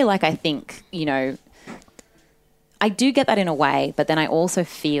in a way. Like, I think, I do get that in a way, but then I also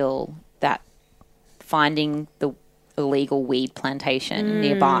feel that finding the illegal weed plantation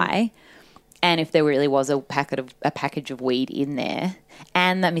nearby, and if there really was a package of weed in there,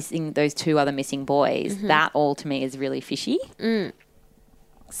 and those two other missing boys, that all to me is really fishy.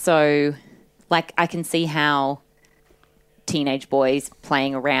 So, like, I can see how teenage boys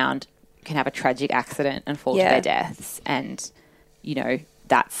playing around can have a tragic accident and fall to their deaths, and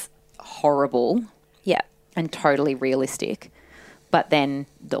that's horrible. Yeah, and totally realistic. But then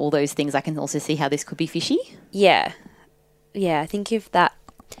all those things, I can also see how this could be fishy. Yeah. Yeah, I think if that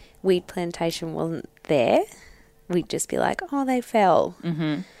weed plantation wasn't there, we'd just be like, oh, they fell.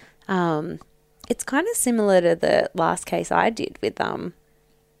 It's kind of similar to the last case I did with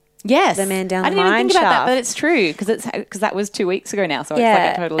yes, the man down the mine shaft. I didn't even think about that, but it's true because that was 2 weeks ago now. So it's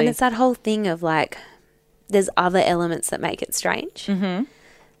like a totally... and it's that whole thing of like there's other elements that make it strange. In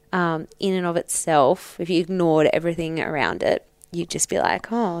and of itself, if you ignored everything around it, you'd just be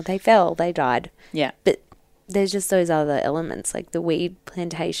like, oh, they fell, they died. Yeah. But there's just those other elements like the weed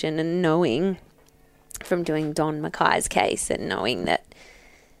plantation, and knowing from doing Don Mackay's case and knowing that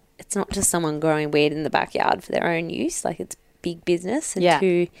it's not just someone growing weed in the backyard for their own use, like it's big business, and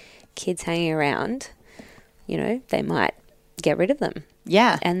two kids hanging around, they might get rid of them.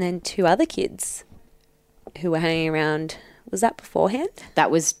 Yeah. And then two other kids who were hanging around, was that beforehand?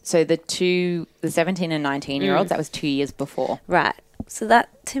 That was, so the 17 and 19-year-olds, that was 2 years before. Right. So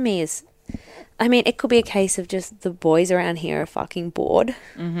that to me is, I mean, it could be a case of just the boys around here are fucking bored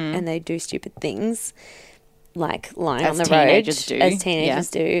and they do stupid things like lying on the road. As teenagers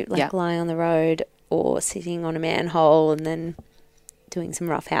do. Like lying on the road or sitting on a manhole and then doing some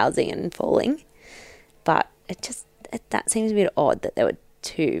rough housing and falling. But that seems a bit odd that there were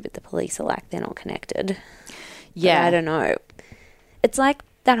two, but the police are like, they're not connected. Yeah. But I don't know. It's like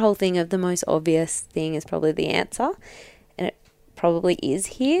that whole thing of the most obvious thing is probably the answer. And it probably is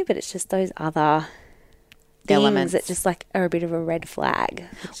here, but it's just those other elements that just like are a bit of a red flag.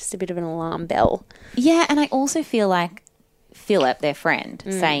 It's just a bit of an alarm bell. Yeah, and I also feel like Philip, their friend,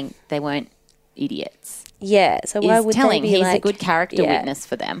 saying they weren't idiots. Yeah, so why would they be he's like... a good character witness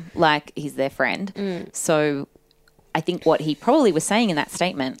for them, like he's their friend. So I think what he probably was saying in that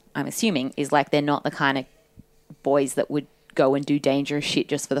statement, I'm assuming, is like they're not the kind of boys that would go and do dangerous shit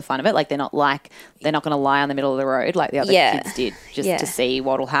just for the fun of it. Like they're not going to lie on the middle of the road like the other kids did just to see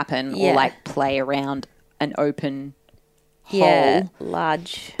what'll happen or like play around an open hole. Yeah,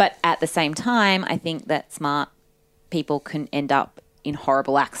 large. But at the same time, I think that smart people can end up in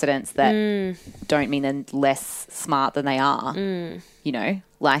horrible accidents that don't mean they're less smart than they are, you know,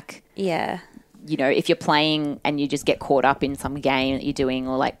 like, Yeah. you know, if you're playing and you just get caught up in some game that you're doing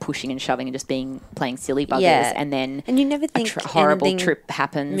or like pushing and shoving and just playing silly buggers and then and you never think a horrible anything, trip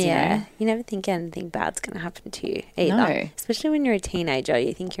happens, yeah, you know? you never think anything bad's going to happen to you either. No. Especially when you're a teenager,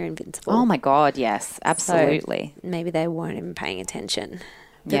 you think you're invincible. Oh my God, yes, absolutely. So maybe they weren't even paying attention.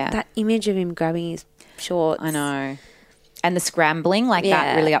 But Yeah. that image of him grabbing his shorts. I know. And the scrambling, like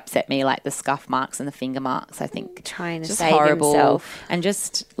that really upset me, like the scuff marks and the finger marks, I think. Trying to just save horrible. himself. And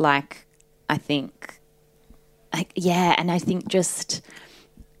just like, I think, like, yeah, and I think just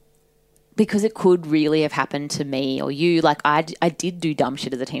because it could really have happened to me or you, like I did do dumb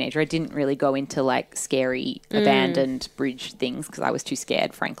shit as a teenager. I didn't really go into like scary abandoned bridge things because I was too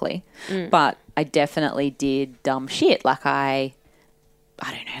scared, frankly. But I definitely did dumb shit. Like I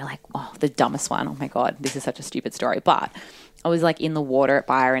don't know, like, oh, the dumbest one. Oh my God, this is such a stupid story. But I was like in the water at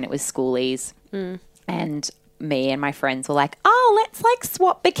Byron. It was schoolies. And me and my friends were like, oh, let's like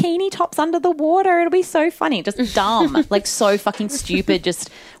swap bikini tops under the water. It'll be so funny. Just dumb, like so fucking stupid.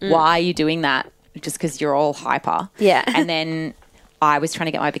 Just why are you doing that? Just because you're all hyper. Yeah. And then I was trying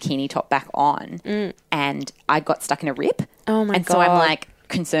to get my bikini top back on and I got stuck in a rip. Oh my God. And so I'm like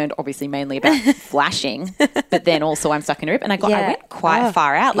concerned obviously mainly about flashing, but then also I'm stuck in a rip and I went quite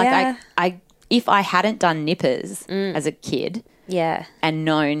far out. Like I if I hadn't done nippers as a kid and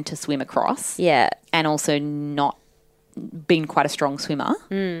known to swim across and also not been quite a strong swimmer,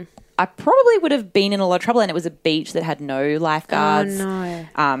 I probably would have been in a lot of trouble. And it was a beach that had no lifeguards. Oh,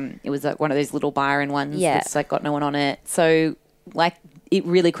 no. It was like one of those little Byron ones that's like got no one on it. So like it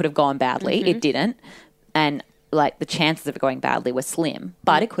really could have gone badly. It didn't. And like the chances of it going badly were slim,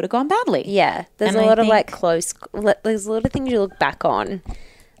 but it could have gone badly. Yeah. There's And a lot of think- like there's a lot of things you look back on.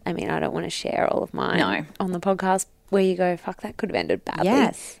 I mean, I don't want to share all of mine on the podcast where you go, fuck, that could have ended badly.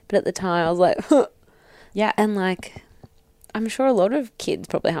 Yes. But at the time I was like, huh. Yeah. And like, I'm sure a lot of kids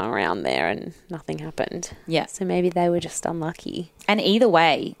probably hung around there and nothing happened. Yeah. So maybe they were just unlucky. And either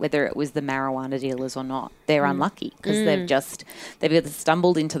way, whether it was the marijuana dealers or not, they're unlucky because they've either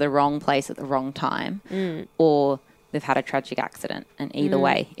stumbled into the wrong place at the wrong time or they've had a tragic accident. And either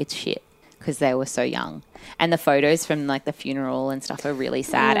way, it's shit because they were so young. And the photos from like the funeral and stuff are really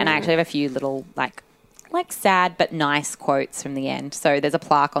sad. And I actually have a few little like sad but nice quotes from the end. So there's a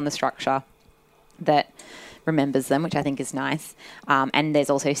plaque on the structure that remembers them, which I think is nice. And there's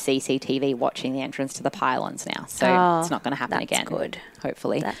also CCTV watching the entrance to the pylons now. So it's not going to happen again. That's good.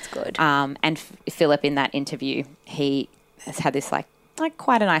 Hopefully. That's good. And Philip, in that interview, he has had this like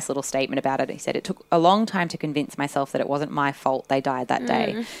quite a nice little statement about it. He said, it took a long time to convince myself that it wasn't my fault they died that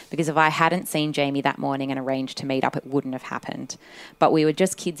day. Because if I hadn't seen Jamie that morning and arranged to meet up, it wouldn't have happened. But we were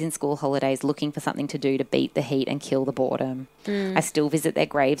just kids in school holidays looking for something to do to beat the heat and kill the boredom. I still visit their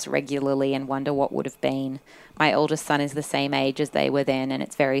graves regularly and wonder what would have been. My oldest son is the same age as they were then, and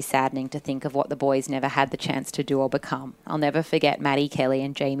it's very saddening to think of what the boys never had the chance to do or become. I'll never forget Maddie Kelly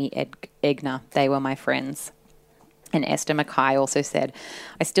and Jamie Egner. They were my friends. And Esther Mackay also said,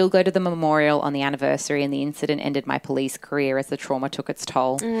 I still go to the memorial on the anniversary and the incident ended my police career as the trauma took its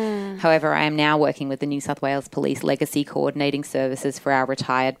toll. However, I am now working with the New South Wales Police Legacy coordinating services for our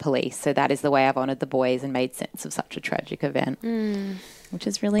retired police. So that is the way I've honoured the boys and made sense of such a tragic event, which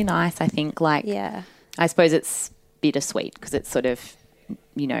is really nice. I think I suppose it's bittersweet because it's sort of,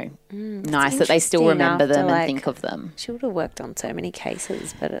 you know, nice that they still remember them and think of them. She would have worked on so many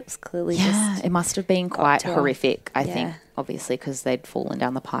cases, but it was clearly it must have been quite horrific, I think, obviously, because they'd fallen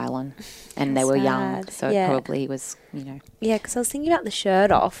down the pylon and they were young. So it probably was, you know. Yeah, because I was thinking about the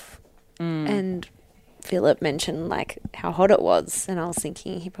shirt off and Philip mentioned like how hot it was, and I was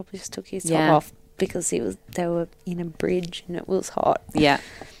thinking he probably just took his top off because they were in a bridge and it was hot. Yeah.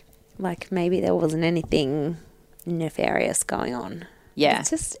 Like maybe there wasn't anything nefarious going on. Yeah.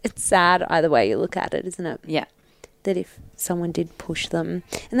 It's sad either way you look at it, isn't it? Yeah. That if someone did push them.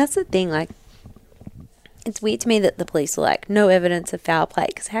 And that's the thing, like, it's weird to me that the police were like, no evidence of foul play,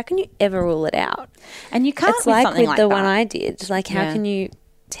 because how can you ever rule it out? And you can't it's like something with like the that. one I did. Like, how can you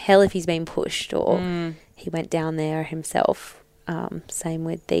tell if he's been pushed or he went down there himself? Same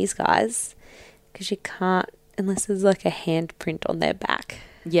with these guys, because you can't, unless there's like a handprint on their back.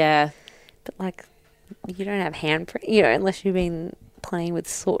 Yeah. But like, you don't have handprint, you know, unless you've been playing with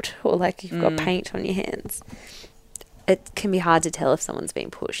soot or like you've got paint on your hands. It can be hard to tell if someone's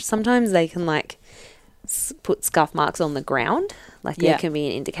been pushed. Sometimes they can like put scuff marks on the ground, like there can be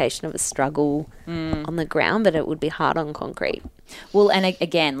an indication of a struggle on the ground, but it would be hard on concrete. Well, and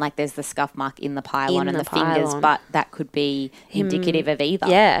again, like there's the scuff mark in the pylon and the fingers, but that could be indicative of either.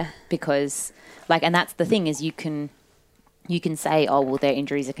 Yeah. Because like, and that's the thing is you can you can say, oh, well, their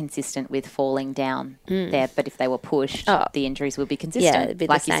injuries are consistent with falling down there. But if they were pushed, the injuries would be consistent. Yeah, it'd be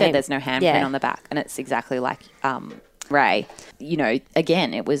like the you same. said, there's no handprint on the back. And it's exactly like Ray. You know,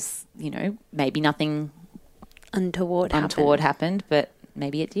 again, it was, you know, maybe nothing untoward happened, but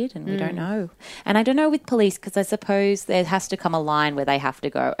maybe it did, and we don't know. And I don't know with police, because I suppose there has to come a line where they have to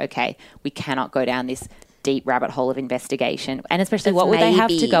go, okay, we cannot go down this deep rabbit hole of investigation. And especially, what would they have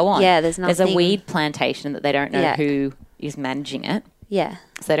to go on? Yeah, there's a nothing. weed plantation that they don't know who is managing it. Yeah.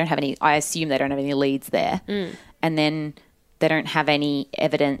 So they don't have any, I assume they don't have any leads there. And then they don't have any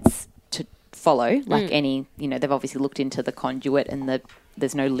evidence to follow, like any, you know, they've obviously looked into the conduit and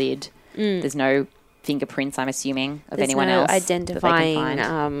there's no lid. There's no fingerprints, I'm assuming, of anyone else identifying, that they can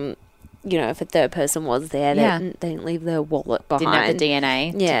find. You know, if a third person was there, they didn't leave their wallet behind. Didn't have the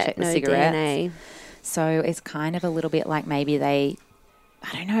DNA to check the cigarettes. DNA. So it's kind of a little bit like maybe I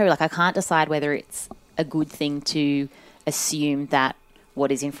don't know, like I can't decide whether it's a good thing to assume that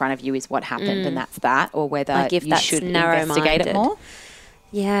what is in front of you is what happened and that's that, or whether like if you that's should investigate it more.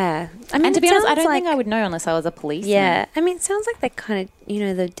 Yeah. I mean, and to be honest, I don't think I would know unless I was a policeman. Yeah. I mean, it sounds like they kind of, you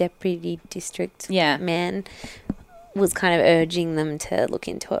know, the deputy district man was kind of urging them to look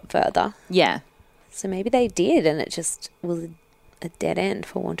into it further. Yeah. So maybe they did, and it just was a dead end,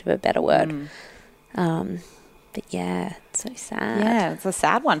 for want of a better word. But yeah, it's so sad. Yeah, it's a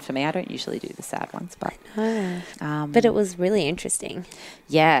sad one for me. I don't usually do the sad ones, but but it was really interesting.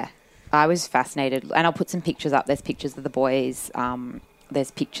 Yeah, I was fascinated, and I'll put some pictures up. There's pictures of the boys.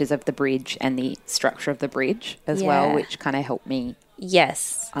 There's pictures of the bridge and the structure of the bridge as well, which kind of helped me.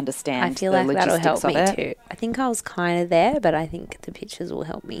 Yes, understand. I feel the like that'll help me it. too. I think I was kind of there, but I think the pictures will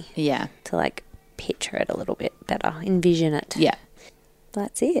help me. Yeah, to like picture it a little bit better, envision it. Yeah,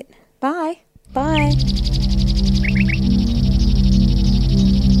 That's it. Bye. Bye.